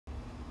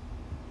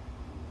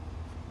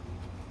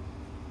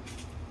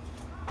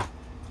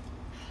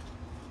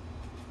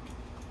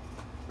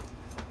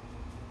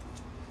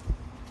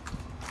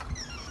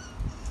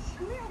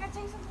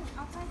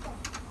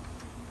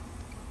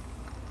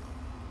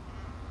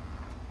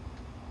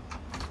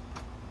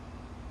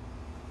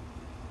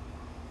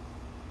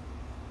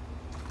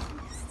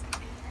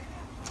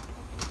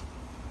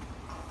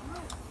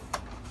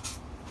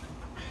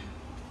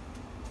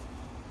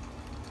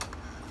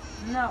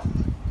No.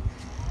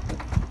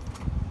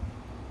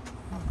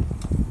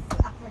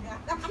 I forgot.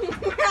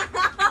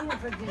 You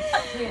forget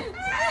shit.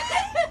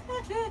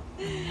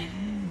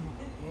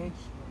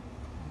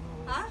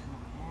 Huh?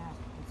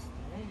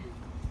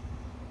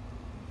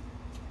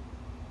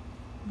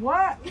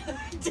 What?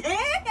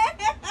 Damn!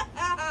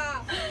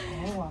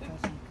 Oh, I got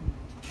some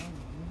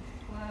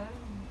What?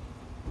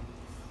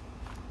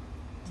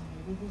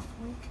 maybe this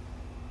week.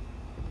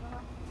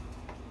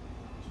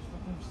 Just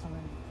looking for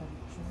somebody to cut a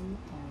tree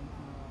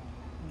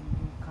and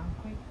do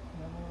concrete,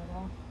 level it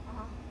off.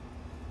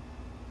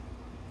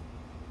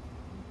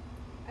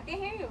 I can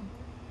hear you.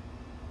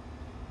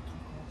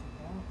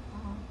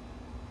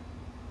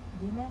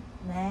 Dime?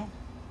 Nah.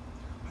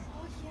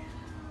 Oh, yeah.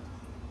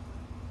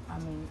 I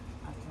mean,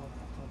 I told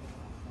her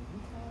last time.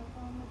 You sabes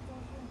cómo me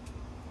toque.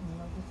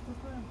 No,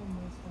 disculpa por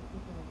mi estoque,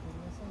 pero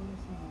quería saber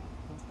si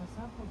cortas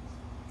árboles.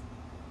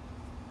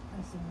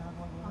 Es un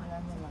árbol bien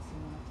grande, la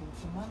señora quiere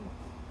quemarlo.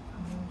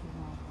 No, yo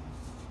no hago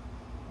eso.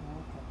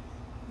 Ok.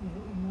 Y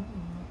no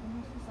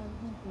conoces a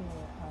alguien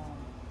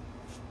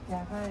que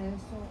haga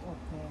eso o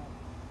que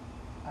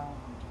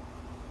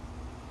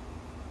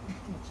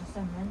eche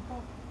cemento.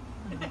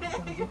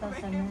 Necesita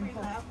cemento.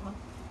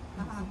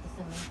 Necesita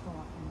cemento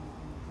en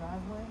el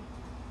driveway.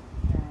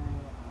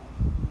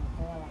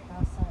 Meter a la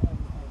casa,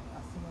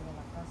 así de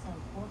la casa,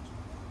 el porche,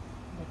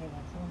 de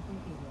la frente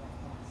y de la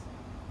casa.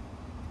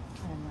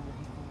 And he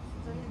goes,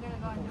 So he's gonna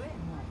go and do it?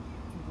 No.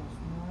 He goes,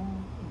 no,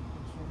 y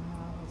pues yo no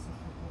hago ese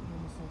tipo, yo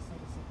no sé hacer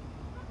ese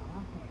tipo de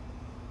trabajo.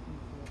 Y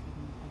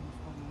no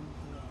conozco a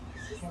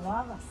nadie que lo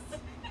haga.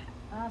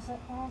 I said,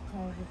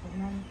 okay, dije,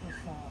 no, pues,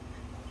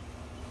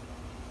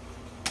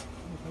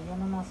 dije, yo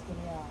nomás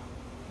quería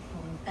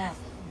preguntar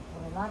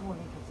por el árbol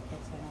y que se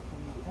quedara con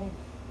mi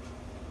pelo.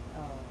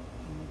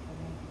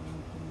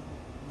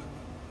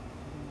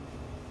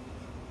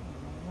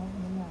 No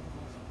me hago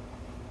eso.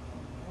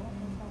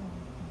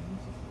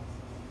 Muchas gracias.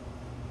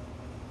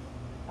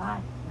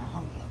 Bye. No.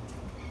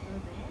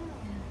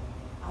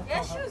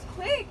 Yeah, she was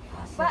quick.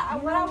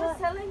 But what I was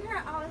telling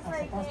her, I was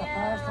like, that's the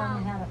first time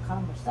we had a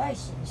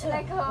conversation.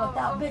 Like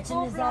without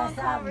bitching his ass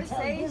out and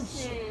telling him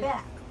conversation. shit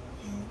back.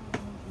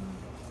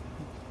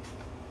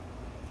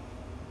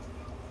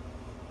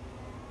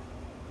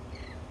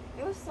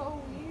 It was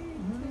so weird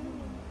too.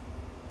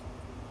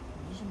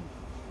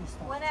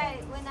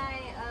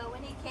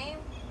 When he came,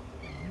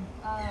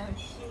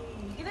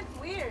 he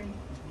looked weird.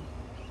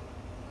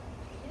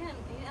 I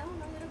don't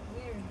know, he looked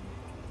weird.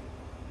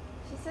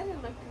 She said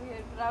it looked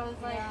weird, but I was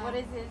like, what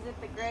is it? Is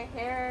it the gray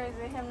hair? Is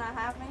it him not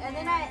having And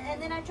hair?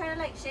 then I tried to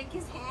like shake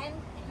his hand,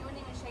 and he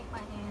wouldn't even shake my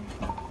hand.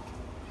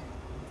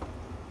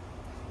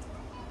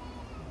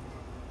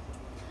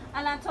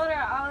 And I told her,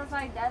 I was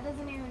like, Dad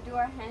doesn't even do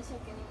our handshake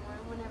anymore.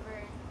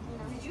 Whenever,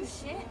 Did you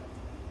shit?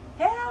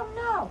 Hell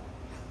no.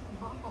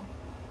 Oh.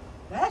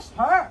 That's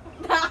her.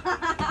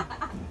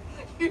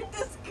 You're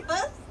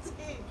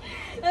disgusting.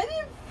 I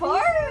didn't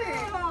fart.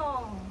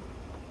 No.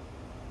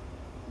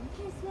 You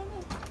can't smell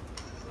it.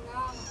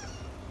 No.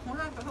 What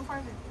happened? Who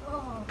farted?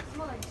 Oh, it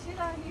smells like shit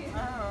out here. Oh, I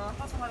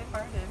thought somebody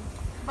farted.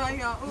 But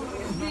y'all,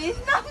 ooh. It's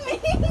not me.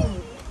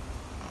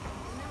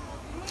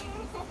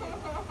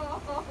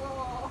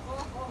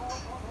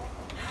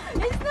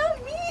 It's not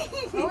me.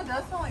 Oh, it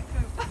does smell like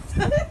poop.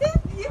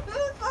 You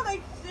smell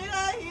like shit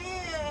out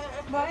here.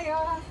 Bye,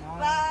 y'all.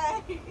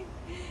 Bye.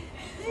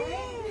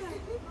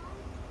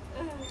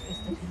 It's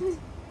the pizza.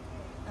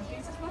 Does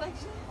pizza smell like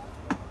shit?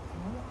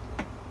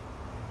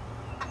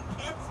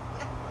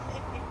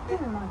 Give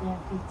me my damn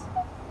pizza.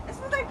 It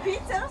smells like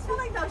pizza. It don't smell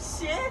like no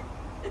shit.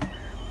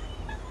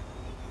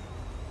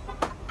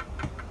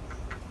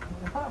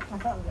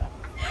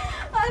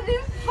 I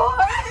didn't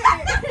fart.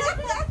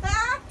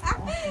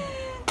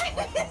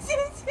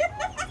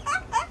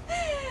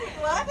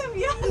 Why have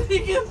y'all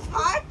niggas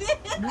farted?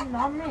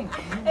 Not me.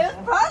 It's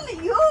probably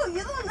you.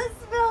 You're the one that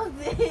smelled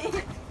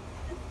it.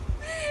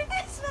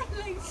 It smells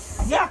like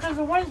Yeah, because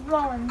the wind's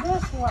blowing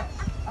this way.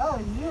 Oh,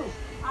 you.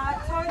 I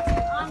told you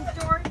I'm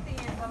Dorothy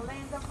in the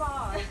land of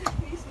Oz.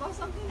 You smell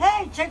something?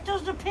 Hey, check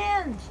those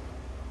depends.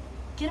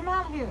 Get him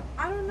out here.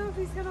 I don't know if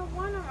he's gonna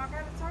want them. I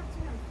gotta talk to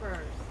him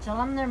first.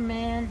 Tell him they're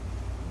men,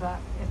 but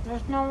if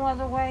there's no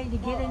other way to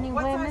get any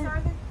what women, size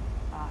are they?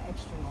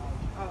 extra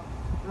large. Oh,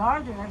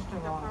 Large or extra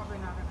they're large? probably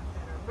not gonna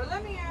fit her. But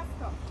let me ask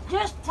him.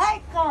 Just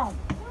take them. No, I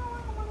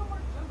don't want to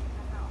work junk in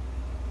the house.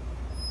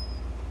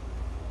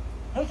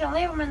 He can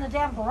leave them in the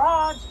damn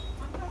garage.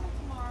 I'm coming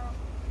tomorrow.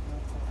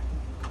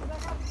 'Cause I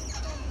have to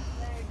extend these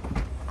legs.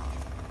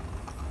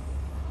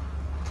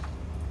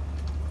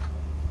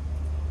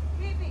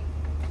 Phoebe,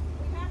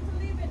 we have to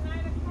leave at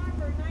 9 o'clock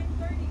or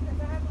 9:30 because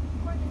I have an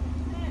appointment at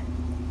 10.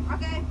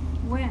 Okay.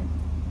 When?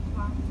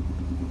 Wow.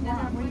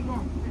 Yeah, where you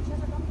going?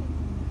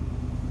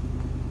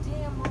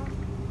 Damn, Mom.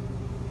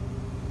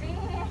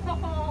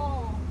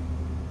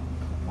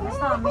 That's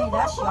not me,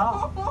 that's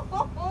y'all.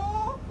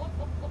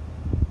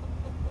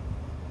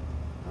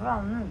 I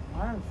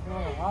didn't feel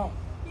it all.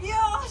 Yo,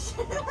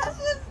 shit, that's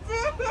just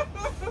dude.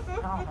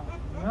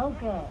 No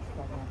gas.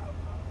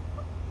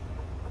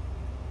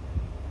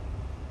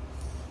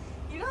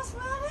 You don't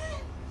smell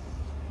it?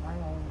 My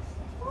own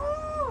stuff.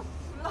 Woo!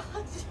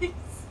 Oh,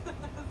 Jesus.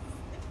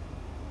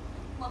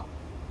 Mom,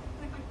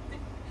 look at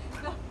this.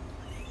 No.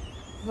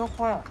 Look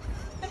what?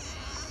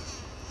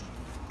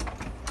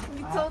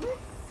 You told her?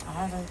 I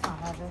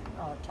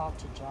haven't talked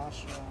to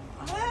Joshua.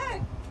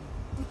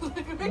 Look.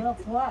 Look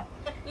what?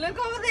 Look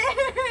over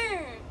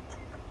there.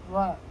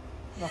 What?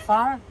 The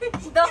phone?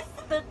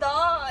 The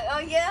dog. Oh,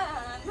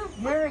 yeah.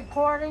 You're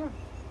recording?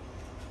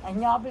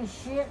 And y'all be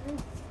shitting?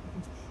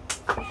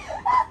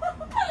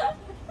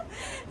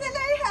 The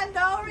lady had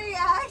no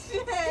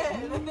reaction.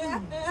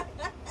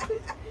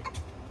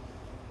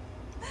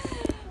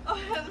 Oh,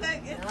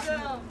 look, it's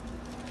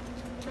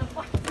the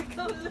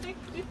particle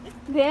liquid.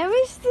 Damn,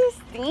 it still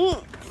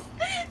stinks.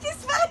 She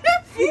smelled her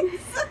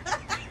pizza.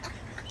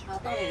 I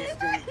thought it was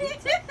doing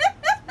pizza.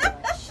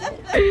 Shit.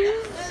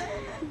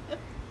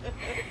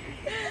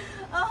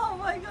 Oh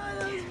my god,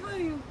 that was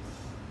funny.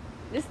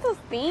 This still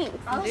stinks,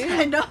 dude.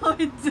 I know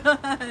it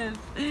does.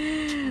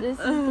 This is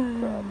the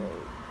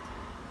product.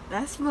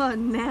 That smells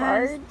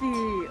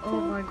nasty.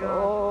 Oh my god.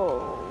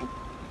 Oh.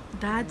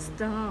 That's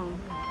dumb.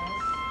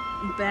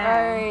 All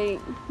Bad. right.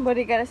 What do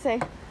you gotta say?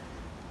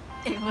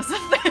 It was a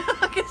fail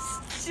because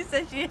she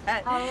said she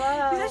had.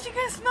 Hello. She said she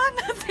couldn't smell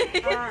nothing.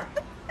 Yeah.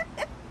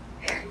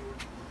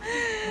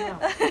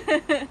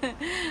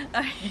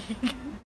 Alright.